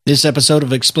This episode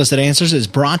of Explicit Answers is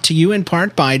brought to you in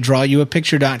part by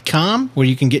DrawYouAPicture.com, where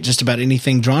you can get just about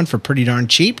anything drawn for pretty darn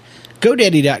cheap.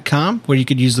 GoDaddy.com, where you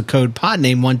could use the code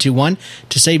PODNAME121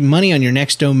 to save money on your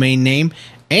next domain name,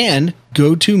 and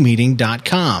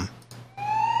GoToMeeting.com.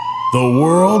 The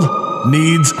world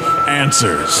needs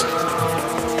answers.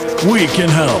 We can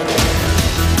help.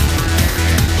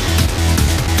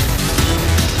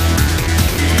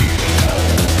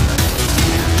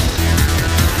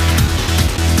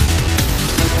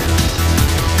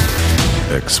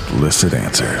 Explicit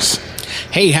Answers.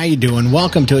 Hey, how you doing?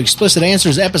 Welcome to Explicit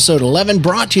Answers, episode 11,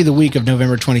 brought to you the week of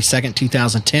November 22nd,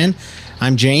 2010.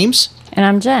 I'm James. And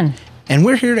I'm Jen. And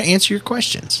we're here to answer your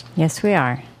questions. Yes, we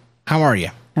are. How are you?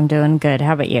 I'm doing good.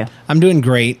 How about you? I'm doing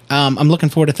great. I'm looking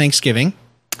forward to Thanksgiving.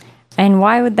 And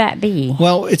why would that be?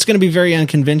 Well, it's going to be very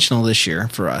unconventional this year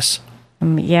for us.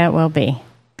 Yeah, it will be.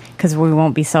 Because we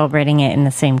won't be celebrating it in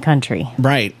the same country.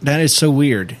 Right. That is so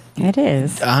weird. It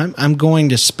is. I'm going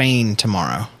to Spain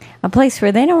tomorrow. A place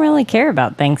where they don't really care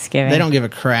about Thanksgiving. They don't give a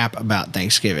crap about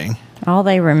Thanksgiving. All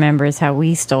they remember is how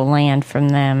we stole land from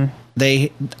them.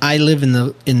 I live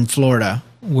in Florida,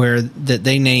 where that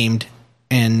they named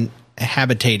and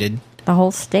habitated the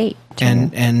whole state. Too.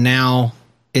 And now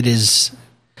it is.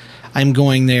 I'm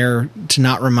going there to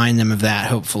not remind them of that.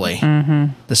 Hopefully,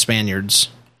 the Spaniards.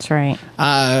 That's right.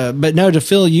 But no, to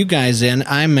fill you guys in,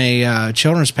 I'm a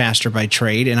children's pastor by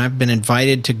trade, and I've been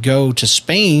invited to go to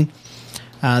Spain.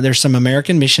 There's some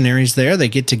American missionaries there. They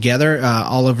get together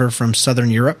all over from Southern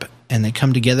Europe, and they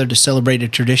come together to celebrate a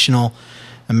traditional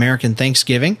American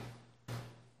Thanksgiving.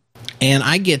 And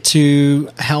I get to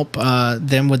help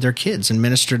them with their kids and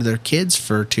minister to their kids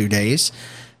for 2 days.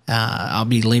 I'll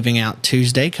be leaving out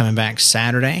Tuesday, coming back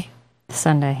Saturday.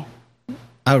 Sunday.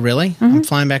 Oh, really? I'm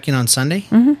flying back in on Sunday?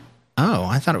 Mm-hmm. Oh,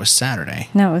 I thought it was Saturday.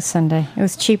 No, it was Sunday. It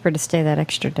was cheaper to stay that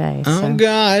extra day. Oh,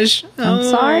 gosh. I'm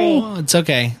sorry. It's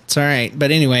okay. It's all right.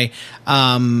 But anyway,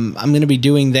 I'm going to be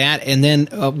doing that. And then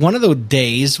one of those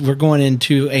days, we're going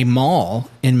into a mall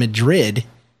in Madrid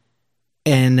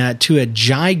and to a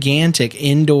gigantic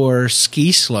indoor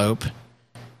ski slope.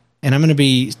 And I'm going to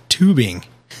be tubing.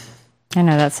 I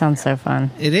know, that sounds so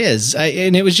fun. It is.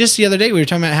 And it was just the other day we were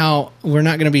talking about how we're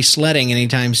not going to be sledding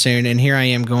anytime soon. And here I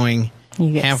am going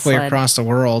halfway across the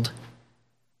world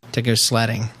to go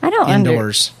sledding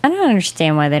indoors. I don't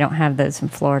understand why they don't have those in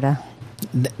Florida.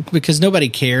 Because nobody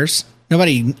cares.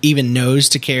 Nobody even knows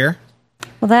to care.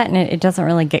 Well, that and it doesn't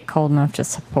really get cold enough to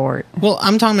support. Well,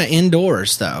 I'm talking about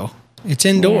indoors, though. It's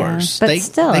indoors. Yeah, but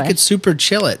still, they could super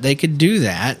chill it. They could do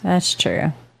that. That's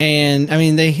true. And, I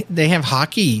mean, they have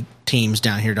hockey teams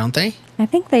down here, don't they? I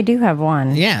think they do have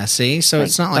one. Yeah, see? So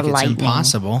it's not like it's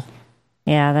impossible.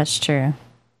 Yeah, that's true.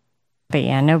 But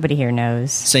yeah, nobody here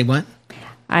knows. Say what?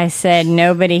 I said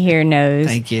nobody here knows.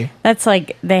 Thank you. That's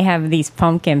like they have these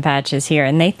pumpkin patches here,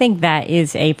 and they think that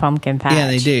is a pumpkin patch. Yeah,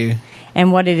 they do.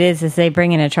 And what it is they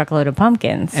bring in a truckload of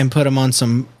pumpkins. And put them on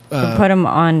some... put them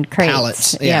on crates.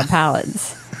 Pallets. Yeah,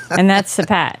 pallets. And that's the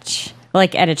patch.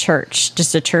 Like at a church.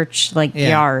 Just a church,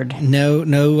 yard.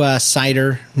 No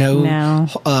cider. No.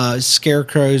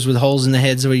 Scarecrows with holes in the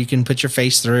heads where you can put your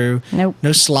face through. Nope.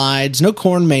 No slides. No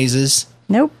corn mazes.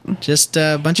 Nope. Just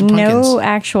a bunch of pumpkins. No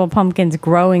actual pumpkins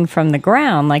growing from the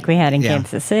ground like we had in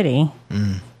Kansas City.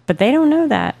 Mm. But they don't know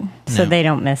that, so they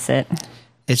don't miss it.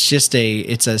 It's just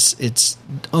it's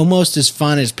almost as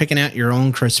fun as picking out your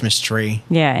own Christmas tree.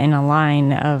 Yeah, in a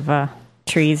line of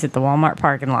trees at the Walmart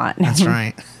parking lot. That's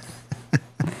right.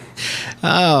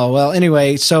 Oh, well,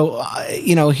 anyway, so,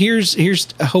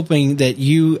 here's hoping that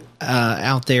you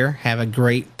out there have a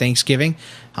great Thanksgiving.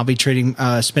 I'll be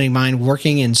spending mine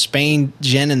working in Spain.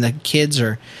 Jen and the kids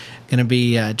are going to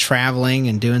be traveling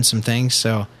and doing some things,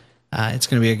 so it's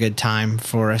going to be a good time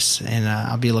for us, and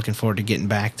I'll be looking forward to getting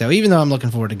back, though, even though I'm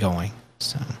looking forward to going.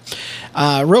 So,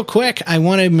 real quick, I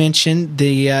want to mention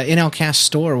the NLCast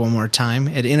store one more time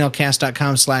at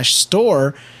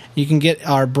nlcast.com/store. You can get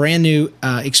our brand new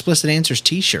Explicit Answers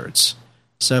t-shirts.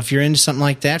 So if you're into something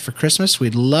like that for Christmas,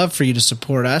 we'd love for you to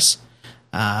support us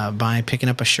by picking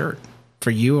up a shirt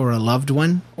for you or a loved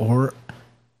one or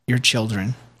your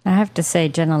children. I have to say,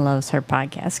 Jenna loves her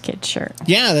Podcast Kid shirt.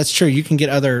 Yeah, that's true. You can get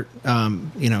other,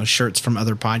 shirts from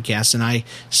other podcasts, and I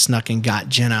snuck and got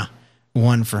Jenna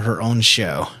one for her own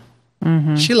show.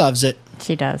 Mm-hmm. She loves it.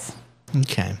 She does.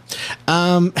 Okay.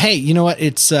 Hey, you know what?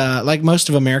 It's like most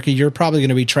of America, you're probably going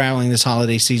to be traveling this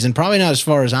holiday season. Probably not as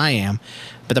far as I am.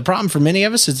 But the problem for many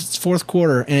of us is it's fourth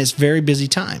quarter, and it's very busy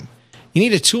time. You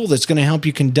need a tool that's going to help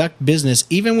you conduct business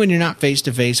even when you're not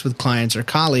face-to-face with clients or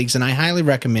colleagues, and I highly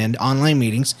recommend online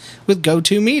meetings with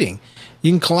GoToMeeting.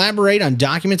 You can collaborate on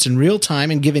documents in real time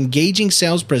and give engaging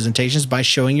sales presentations by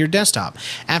showing your desktop.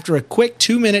 After a quick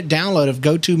 2-minute download of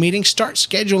GoToMeeting, start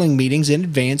scheduling meetings in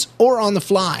advance or on the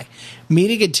fly.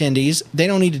 Meeting attendees, they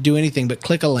don't need to do anything but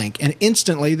click a link, and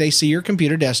instantly they see your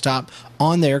computer desktop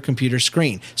on their computer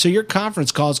screen. So your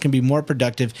conference calls can be more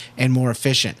productive and more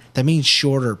efficient. That means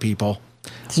shorter, people.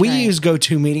 We use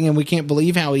GoToMeeting, and we can't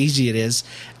believe how easy it is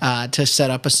to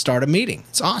start a meeting.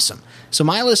 It's awesome. So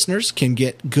my listeners can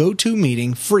get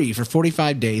GoToMeeting free for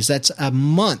 45 days. That's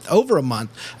over a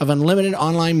month of unlimited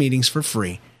online meetings for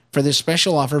free. For this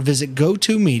special offer, visit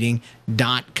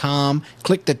GoToMeeting.com,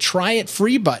 click the Try It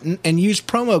Free button, and use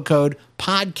promo code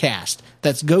PODCAST.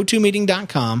 That's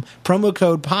GoToMeeting.com, promo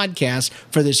code PODCAST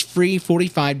for this free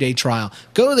 45-day trial.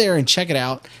 Go there and check it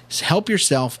out. Help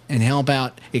yourself and help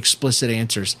out Explicit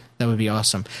Answers. That would be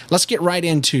awesome. Let's get right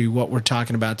into what we're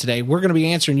talking about today. We're going to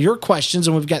be answering your questions,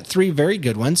 and we've got 3 very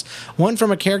good ones. One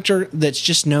from a character that's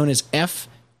just known as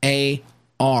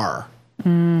F-A-R.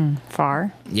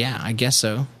 Far? Yeah, I guess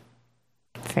so.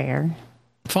 Fair.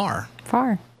 Far.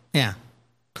 Yeah.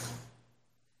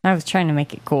 I was trying to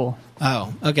make it cool.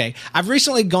 Oh, okay. I've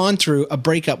recently gone through a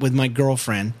breakup with my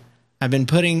girlfriend. I've been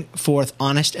putting forth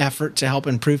honest effort to help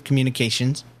improve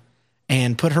communications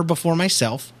and put her before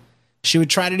myself. She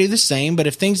would try to do the same, but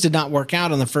if things did not work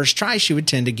out on the first try, she would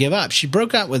tend to give up. She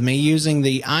broke up with me using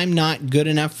the "I'm not good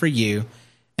enough for you,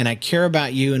 and I care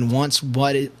about you and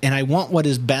I want what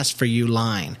is best for you"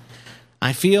 line.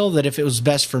 I feel that if it was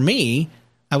best for me,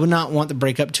 I would not want the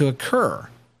breakup to occur.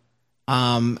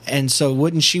 And so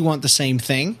wouldn't she want the same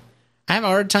thing? I have a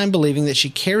hard time believing that she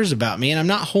cares about me, and I'm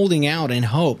not holding out in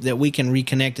hope that we can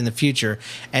reconnect in the future,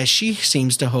 as she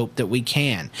seems to hope that we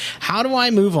can. How do I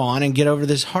move on and get over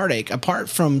this heartache? Apart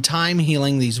from time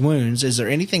healing these wounds, is there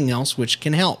anything else which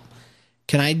can help?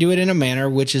 Can I do it in a manner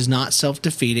which is not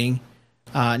self-defeating,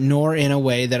 nor in a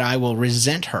way that I will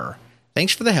resent her?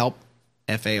 Thanks for the help,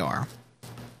 F-A-R.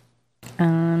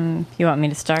 You want me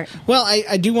to start? Well,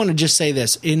 I do want to just say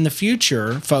this. In the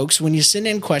future, folks, when you send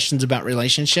in questions about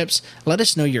relationships, let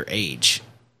us know your age.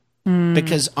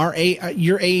 Because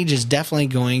your age is definitely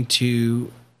going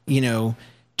to,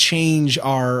 change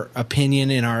our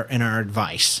opinion and our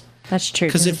advice. That's true.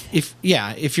 Because if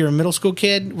you're a middle school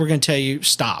kid, we're going to tell you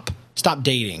stop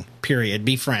dating, period,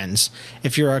 be friends.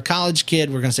 If you're a college kid,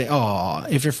 we're going to say, oh.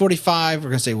 If you're 45, we're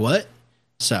going to say, what?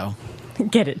 So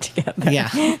get it together.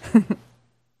 Yeah.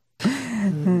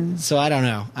 So I don't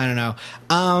know.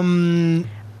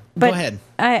 Go ahead.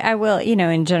 I will,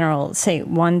 in general, say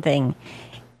one thing.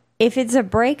 If it's a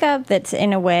breakup that's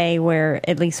in a way where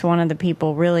at least one of the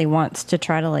people really wants to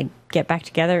try to get back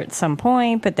together at some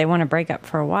point, but they want to break up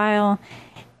for a while,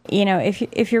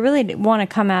 if you really want to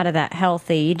come out of that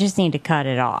healthy, you just need to cut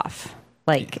it off.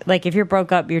 Like if you're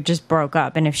broke up, you're just broke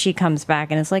up. And if she comes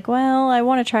back and it's like, well, I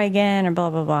want to try again or blah,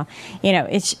 blah, blah,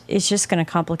 it's just going to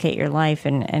complicate your life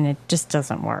and it just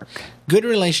doesn't work. Good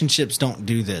relationships don't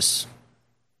do this.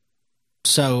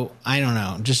 So I don't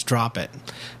know. Just drop it.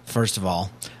 First of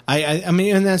all, I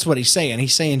mean, and that's what he's saying.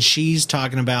 He's saying she's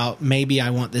talking about maybe I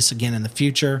want this again in the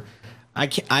future.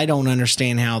 I don't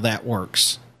understand how that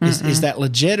works. Is that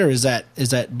legit or is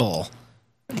that bull?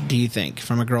 Do you think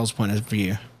from a girl's point of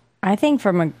view? I think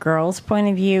from a girl's point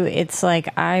of view, it's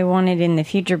like I want it in the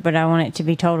future, but I want it to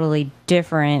be totally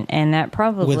different, and that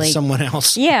probably with someone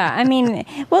else. Yeah, I mean,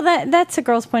 well, that's a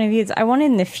girl's point of view. It's, I want it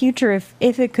in the future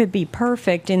if it could be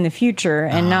perfect in the future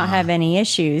and not have any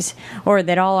issues, or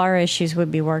that all our issues would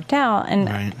be worked out. And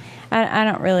right. I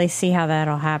don't really see how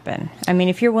that'll happen. I mean,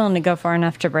 if you're willing to go far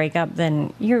enough to break up,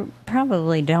 then you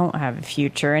probably don't have a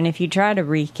future. And if you try to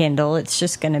rekindle, it's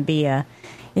just going to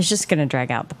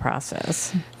drag out the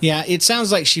process. Yeah, it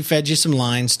sounds like she fed you some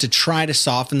lines to try to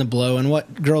soften the blow. And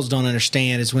what girls don't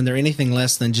understand is when they're anything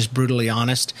less than just brutally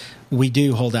honest, we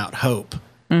do hold out hope.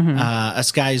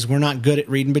 Us guys, we're not good at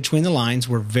reading between the lines.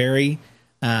 We're very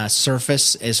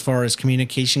surface as far as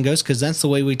communication goes because that's the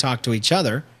way we talk to each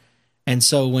other. And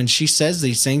so when she says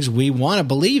these things, we want to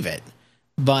believe it.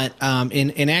 But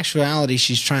in actuality,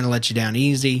 she's trying to let you down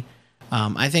easy.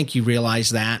 I think you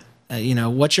realize that.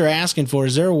 What you're asking for,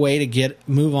 is there a way to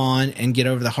move on and get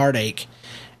over the heartache?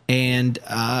 And,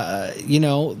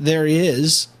 there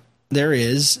is.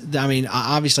 I mean,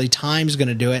 obviously time's going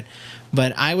to do it,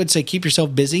 but I would say keep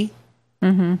yourself busy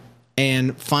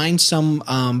and find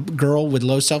some girl with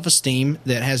low self-esteem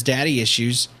that has daddy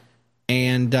issues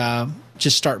and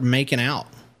just start making out.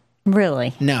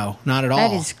 Really? No, not at all.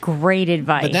 That is great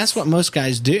advice. But that's what most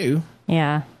guys do.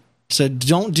 Yeah. So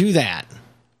don't do that.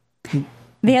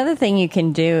 The other thing you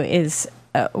can do is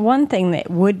one thing that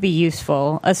would be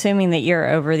useful, assuming that you're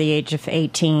over the age of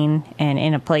 18 and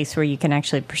in a place where you can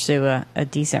actually pursue a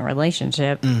decent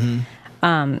relationship,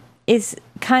 is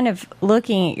kind of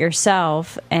looking at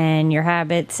yourself and your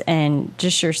habits and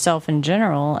just yourself in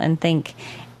general and think,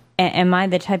 am I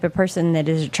the type of person that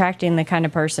is attracting the kind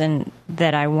of person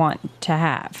that I want to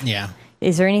have? Yeah.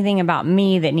 Is there anything about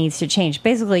me that needs to change?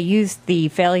 Basically, use the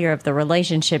failure of the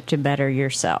relationship to better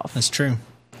yourself. That's true.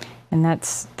 And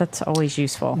that's always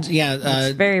useful. Yeah.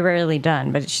 It's very rarely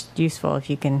done, but it's useful if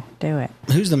you can do it.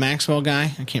 Who's the Maxwell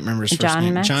guy? I can't remember his first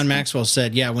name. Maxwell? John Maxwell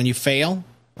said, yeah, when you fail,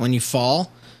 when you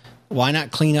fall, why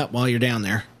not clean up while you're down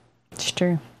there? It's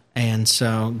true. And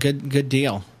so, good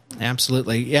deal.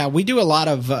 Absolutely. Yeah, we do a lot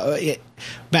of,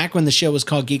 back when the show was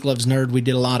called Geek Loves Nerd, we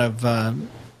did a lot of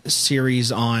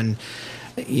series on,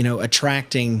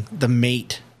 attracting the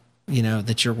mate,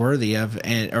 that you're worthy of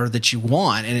or that you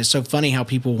want. And it's so funny how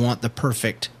people want the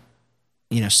perfect,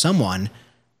 someone,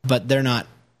 but they're not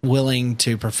willing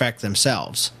to perfect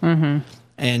themselves. Mm-hmm.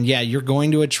 And yeah, you're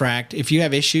going to attract, if you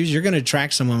have issues, you're going to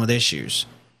attract someone with issues.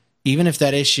 Even if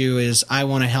that issue is, I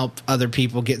want to help other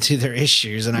people get through their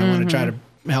issues and I want to try to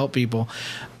help people.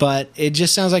 But it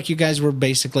just sounds like you guys were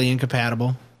basically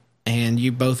incompatible and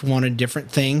you both wanted different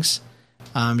things.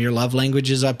 Your love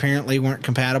languages apparently weren't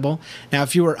compatible. Now,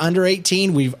 if you were under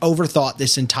 18, we've overthought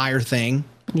this entire thing.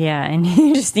 Yeah, and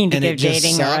you just need to give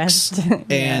dating a rest.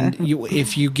 And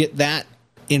if you get that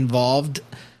involved,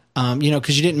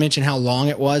 because you didn't mention how long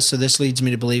it was, so this leads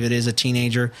me to believe it is a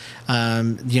teenager.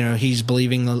 He's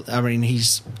believing,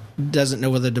 he's doesn't know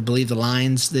whether to believe the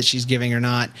lines that she's giving or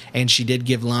not, and she did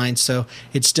give lines, so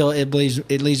it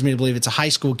leads me to believe it's a high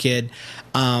school kid.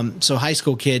 So high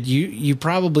school kid, you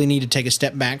probably need to take a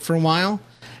step back for a while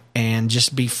and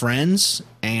just be friends.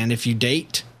 And if you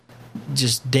date,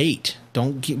 just date.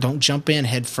 Don't jump in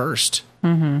head first,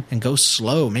 and go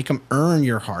slow. Make them earn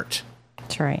your heart.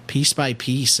 That's right. Piece by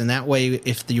piece, and that way,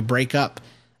 if you break up,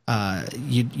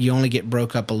 you only get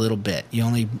broke up a little bit. You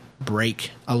only break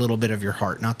a little bit of your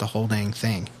heart, not the whole dang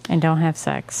thing. And don't have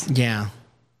sex. Yeah.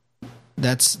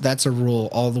 That's a rule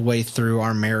all the way through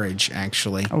our marriage,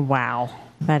 actually. Wow.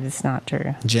 That is not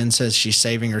true. Jen says she's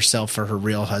saving herself for her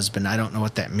real husband. I don't know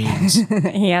what that means.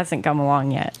 He hasn't come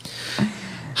along yet.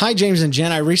 Hi, James and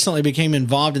Jen. I recently became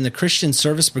involved in the Christian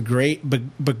Service Brigade.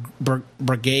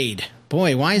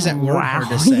 Boy, why is that word hard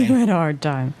to say? You had a hard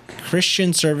time.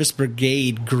 Christian Service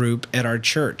Brigade group at our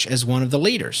church as one of the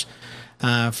leaders.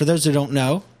 For those who don't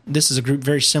know, this is a group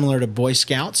very similar to Boy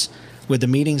Scouts, with the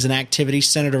meetings and activities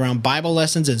centered around Bible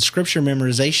lessons and scripture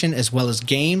memorization, as well as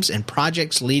games and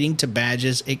projects leading to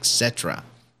badges, etc.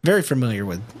 Very familiar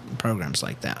with programs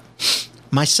like that.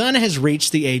 My son has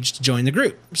reached the age to join the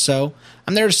group, so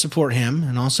I'm there to support him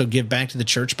and also give back to the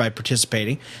church by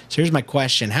participating. So here's my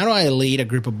question. How do I lead a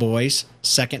group of boys,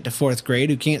 2nd to 4th grade,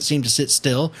 who can't seem to sit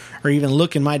still or even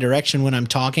look in my direction when I'm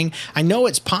talking? I know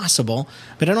it's possible,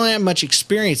 but I don't have much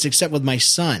experience except with my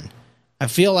son. I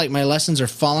feel like my lessons are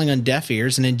falling on deaf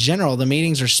ears, and in general, the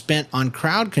meetings are spent on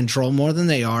crowd control more than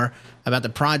they are about the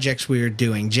projects we are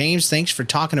doing. James, thanks for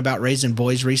talking about raising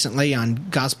boys recently on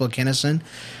Gospel of Kennison,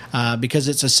 because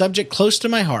it's a subject close to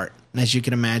my heart, as you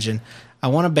can imagine. I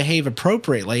want to behave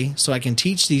appropriately so I can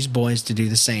teach these boys to do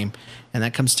the same. And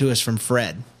that comes to us from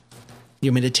Fred. You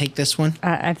want me to take this one?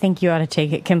 I think you ought to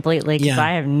take it completely, because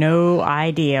I have no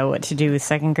idea what to do with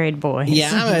 2nd grade boys.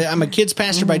 Yeah, I'm a kids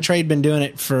pastor by trade. Been doing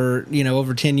it for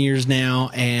over 10 years now,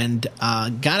 and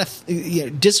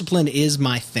discipline is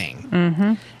my thing.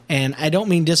 Mm-hmm. And I don't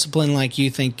mean discipline like you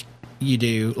think you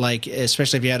do, like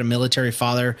especially if you had a military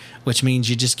father, which means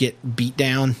you just get beat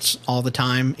down all the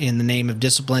time in the name of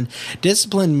discipline.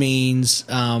 Discipline means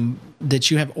that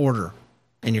you have order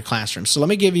in your classroom. So let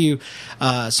me give you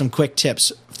some quick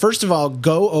tips. First of all,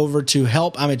 go over to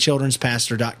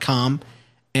helpimachildren'spastor.com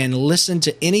and listen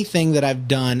to anything that I've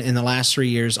done in the last 3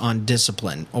 years on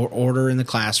discipline or order in the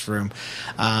classroom.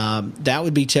 That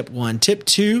would be tip 1. Tip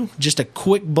 2, just a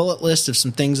quick bullet list of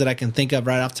some things that I can think of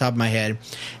right off the top of my head.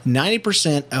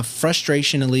 90% of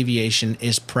frustration alleviation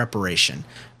is preparation.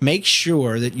 Make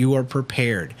sure that you are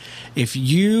prepared. There's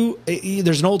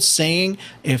an old saying,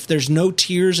 if there's no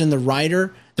tears in the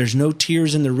writer, there's no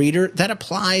tears in the reader. That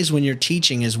applies when you're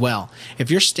teaching as well.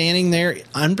 If you're standing there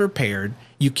unprepared,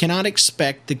 you cannot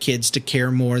expect the kids to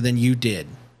care more than you did.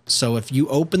 So if you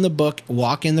open the book,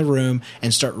 walk in the room,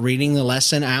 and start reading the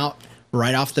lesson out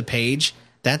right off the page,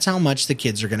 that's how much the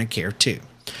kids are going to care too.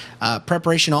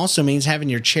 Preparation also means having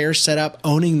your chair set up,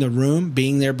 owning the room,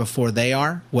 being there before they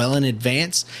are, well in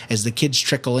advance. As the kids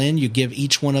trickle in, you give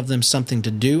each one of them something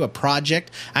to do, a project.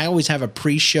 I always have a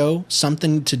pre-show,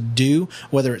 something to do,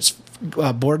 whether it's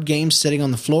board games sitting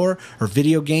on the floor or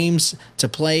video games to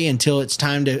play until it's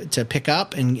time to pick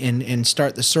up and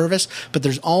start the service. But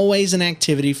there's always an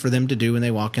activity for them to do when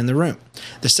they walk in the room.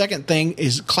 The second thing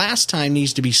is class time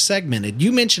needs to be segmented.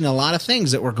 You mentioned a lot of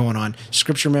things that were going on: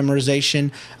 scripture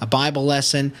memorization, a Bible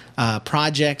lesson,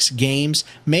 projects, games.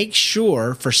 Make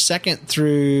sure for second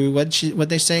through what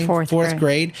they say fourth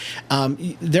grade,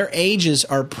 their ages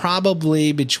are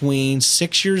probably between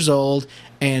 6 years old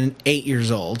and 8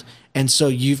 years old. And so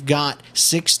you've got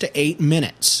 6 to 8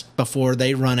 minutes before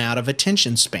they run out of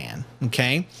attention span.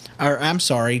 Okay, or I'm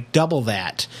sorry, double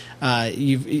that. But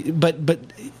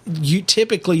you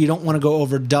typically you don't want to go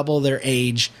over double their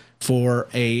age for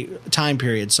a time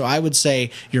period. So I would say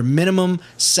your minimum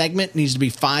segment needs to be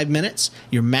 5 minutes.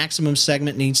 Your maximum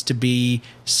segment needs to be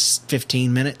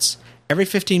 15 minutes. Every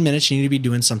 15 minutes, you need to be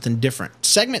doing something different.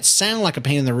 Segments sound like a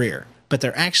pain in the rear, but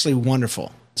they're actually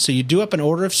wonderful. So you do up an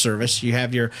order of service. You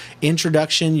have your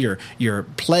introduction, your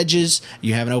pledges.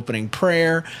 You have an opening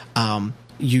prayer.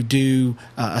 You do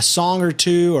a song or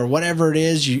two or whatever it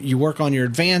is. You work on your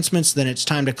advancements. Then it's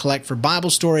time to collect for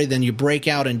Bible story. Then you break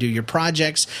out and do your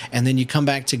projects. And then you come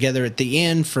back together at the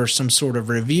end for some sort of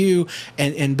review.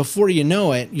 And before you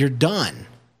know it, you're done.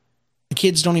 The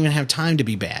kids don't even have time to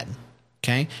be bad.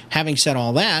 Okay. Having said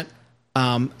all that,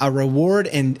 a reward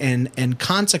and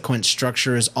consequence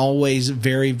structure is always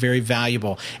very, very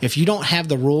valuable. If you don't have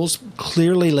the rules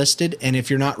clearly listed, and if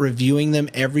you're not reviewing them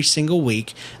every single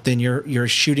week, then you're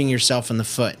shooting yourself in the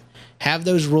foot. Have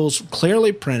those rules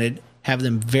clearly printed, have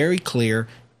them very clear,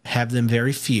 have them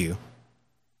very few,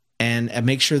 and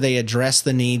make sure they address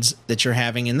the needs that you're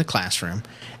having in the classroom,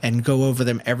 and go over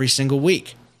them every single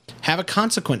week. Have a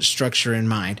consequence structure in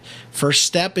mind. First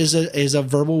step is a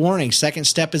verbal warning. Second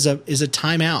step is a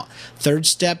timeout. Third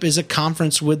step is a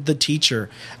conference with the teacher.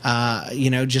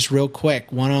 Just real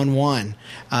quick, one-on-one.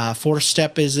 Fourth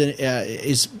step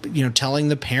is telling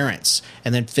the parents,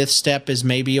 and then fifth step is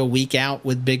maybe a week out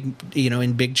with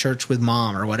in big church with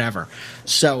mom or whatever.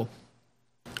 So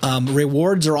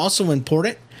rewards are also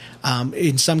important.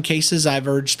 In some cases, I've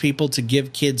urged people to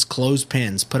give kids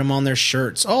clothespins, put them on their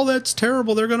shirts. Oh, that's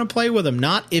terrible. They're going to play with them.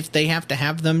 Not if they have to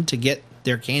have them to get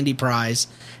their candy prize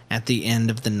at the end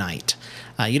of the night.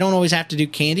 You don't always have to do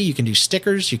candy. You can do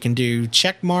stickers. You can do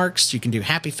check marks. You can do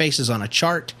happy faces on a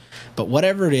chart. But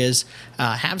whatever it is,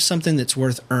 have something that's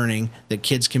worth earning that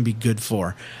kids can be good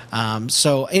for.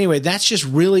 So anyway, that's just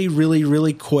really, really,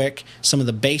 really quick. Some of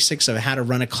the basics of how to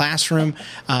run a classroom.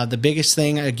 The biggest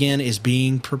thing, again, is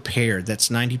being prepared. That's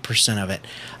 90% of it.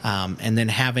 And then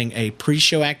having a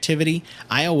pre-show activity.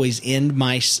 I always end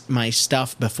my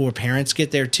stuff before parents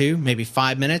get there too, maybe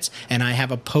 5 minutes. And I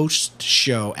have a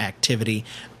post-show activity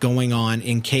going on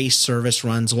in case service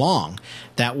runs long.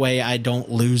 That way I don't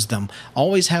lose them.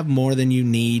 Always have more than you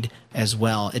need as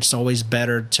well. It's always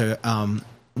better to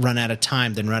run out of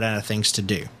time than run out of things to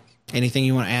do. Anything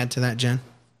you want to add to that, Jen?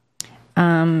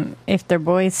 If they're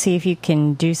boys, see if you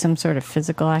can do some sort of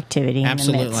physical activity in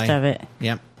the midst of it.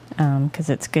 Yep. Because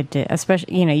it's good to,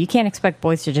 especially, you can't expect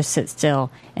boys to just sit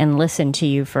still and listen to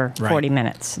you for 40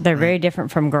 minutes. They're very different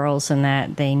from girls in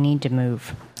that they need to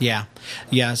move. Yeah.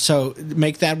 So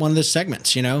make that one of the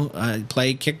segments,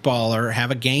 play kickball or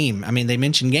have a game. I mean, they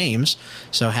mentioned games,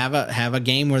 so have a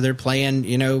game where they're playing,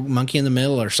 Monkey in the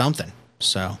Middle or something.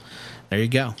 So there you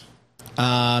go.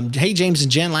 Hey, James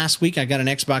and Jen, last week I got an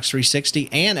Xbox 360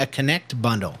 and a Kinect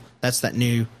bundle. That's that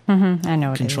new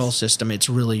control system. It's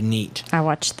really neat. I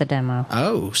watched the demo.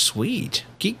 Oh, sweet.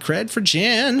 Geek cred for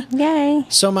Jen. Yay.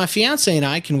 So my fiance and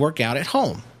I can work out at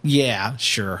home. Yeah,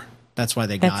 sure. That's why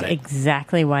they got it. That's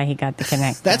exactly why he got the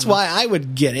Kinect. That's why I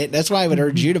would get it. That's why I would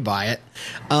urge you to buy it.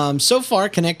 So far,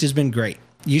 Kinect has been great.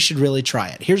 You should really try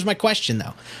it. Here's my question,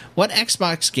 though. What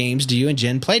Xbox games do you and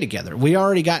Jen play together? We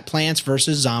already got Plants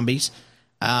vs. Zombies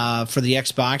for the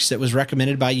Xbox that was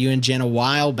recommended by you and Jen a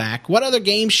while back. What other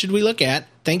games should we look at?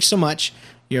 Thanks so much.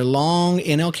 Your long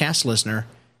NLCast listener,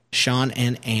 Sean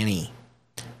and Annie.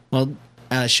 Well,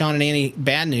 Sean and Annie,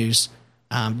 bad news.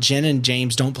 Jen and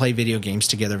James don't play video games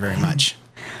together very much.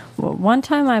 Well, one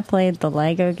time I played the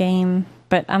Lego game,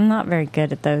 but I'm not very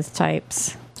good at those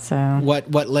types. So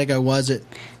what Lego was it?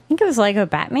 I think it was Lego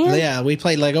Batman. Yeah, we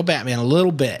played Lego Batman a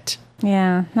little bit.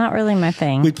 Yeah, not really my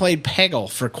thing. We played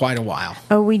Peggle for quite a while.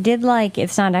 Oh, we did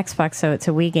it's not Xbox, so it's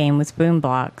a Wii game with Boom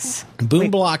Blocks. Boom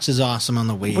Blocks is awesome on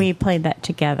the Wii. We played that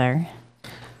together.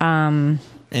 And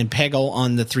Peggle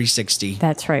on the 360.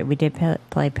 That's right. We did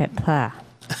play Peggle.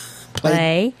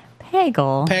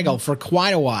 Peggle for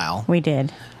quite a while. We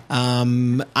did.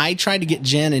 I tried to get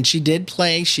Jen, and she did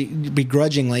play,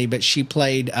 begrudgingly, but she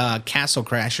played Castle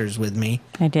Crashers with me.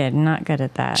 I did. Not good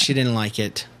at that. She didn't like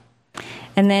it.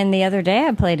 And then the other day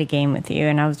I played a game with you,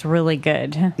 and I was really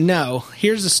good. No,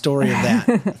 here's the story of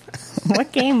that.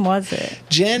 What game was it?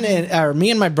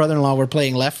 Me and my brother-in-law were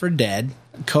playing Left 4 Dead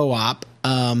co-op,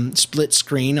 split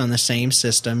screen on the same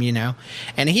system,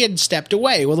 and he had stepped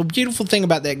away. Well, the beautiful thing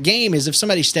about that game is if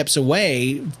somebody steps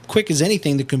away, quick as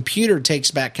anything, the computer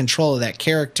takes back control of that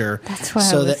character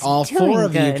so that all four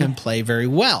of you can play very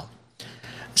well.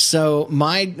 So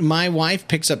my wife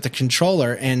picks up the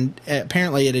controller, and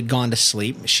apparently it had gone to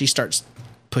sleep. She starts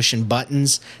pushing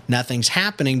buttons. Nothing's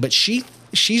happening, but she's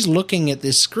looking at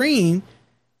this screen.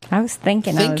 I was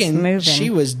thinking I was moving. She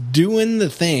was doing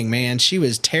the thing, man. She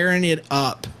was tearing it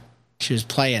up. She was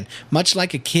playing. Much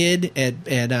like a kid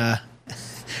at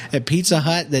Pizza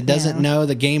Hut that doesn't know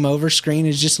the game over screen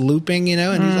is just looping,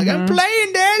 and he's like, I'm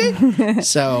playing, Daddy.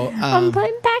 So I'm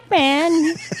playing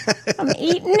Pac-Man. I'm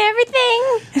eating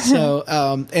everything. So,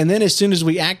 and then as soon as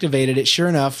we activated it, sure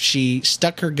enough, she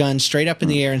stuck her gun straight up in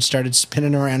the air and started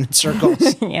spinning around in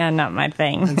circles. Yeah, not my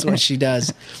thing. That's what she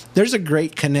does. There's a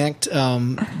great Connect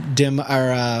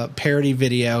parody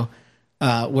video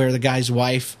where the guy's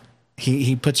wife,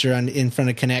 he puts her in front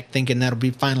of Connect thinking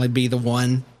that'll finally be the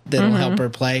one that'll help her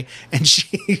play, and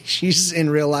she's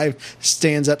in real life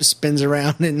stands up, spins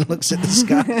around, and looks at the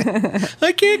sky.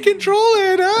 I can't control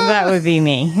it. That would be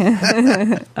me.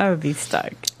 I would be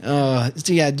stuck. So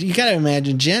yeah, you got to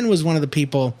imagine Jen was one of the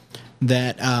people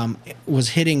that was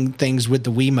hitting things with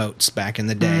the Wiimotes back in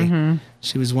the day.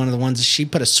 She was one of the ones. She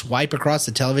put a swipe across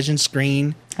the television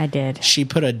screen. I did. She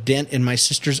put a dent in my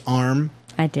sister's arm.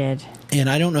 I did. And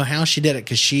I don't know how she did it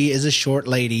because she is a short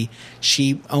lady.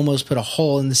 She almost put a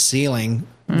hole in the ceiling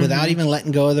without even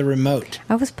letting go of the remote.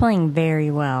 I was playing very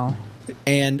well.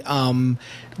 And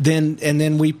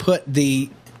then we put the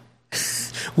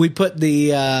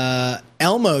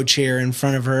Elmo chair in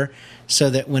front of her so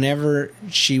that whenever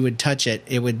she would touch it,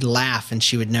 it would laugh and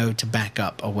she would know to back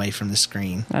up away from the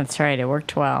screen. That's right. It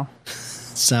worked well.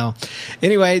 So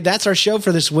anyway, that's our show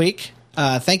for this week.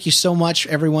 Thank you so much,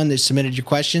 everyone that submitted your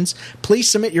questions. Please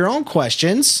submit your own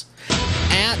questions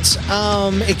at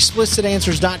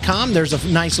explicitanswers.com. There's a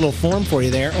nice little form for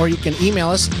you there. Or you can email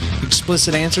us,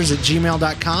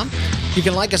 explicitanswers@gmail.com. You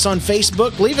can like us on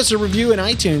Facebook. Leave us a review in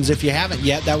iTunes if you haven't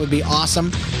yet. That would be awesome.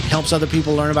 It helps other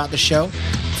people learn about the show.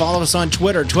 Follow us on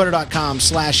Twitter,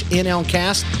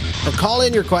 twitter.com/NLCast. Or call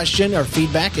in your question or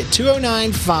feedback at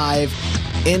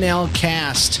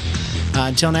 2095-NLCast.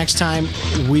 Until next time,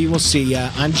 we will see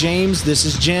ya. I'm James, this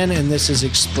is Jen, and this is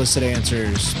Explicit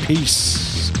Answers.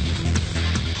 Peace.